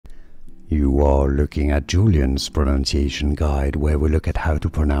You are looking at Julian's pronunciation guide, where we look at how to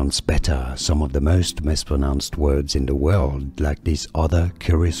pronounce better some of the most mispronounced words in the world, like this other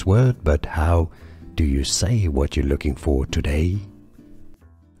curious word. But how do you say what you're looking for today?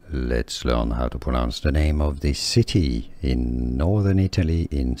 Let's learn how to pronounce the name of this city in northern Italy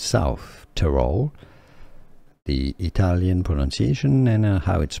in South Tyrol, the Italian pronunciation, and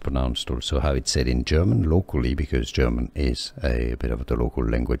how it's pronounced, also how it's said in German locally, because German is a bit of the local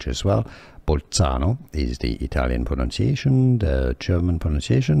language as well. Bolzano is the Italian pronunciation. The German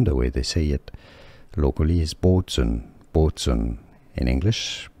pronunciation, the way they say it locally, is Bozen. Bozen. In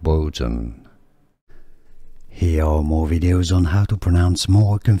English, Bozen. Here are more videos on how to pronounce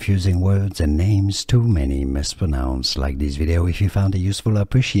more confusing words and names too many mispronounced. Like this video if you found it useful. I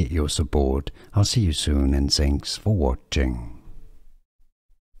appreciate your support. I'll see you soon, and thanks for watching.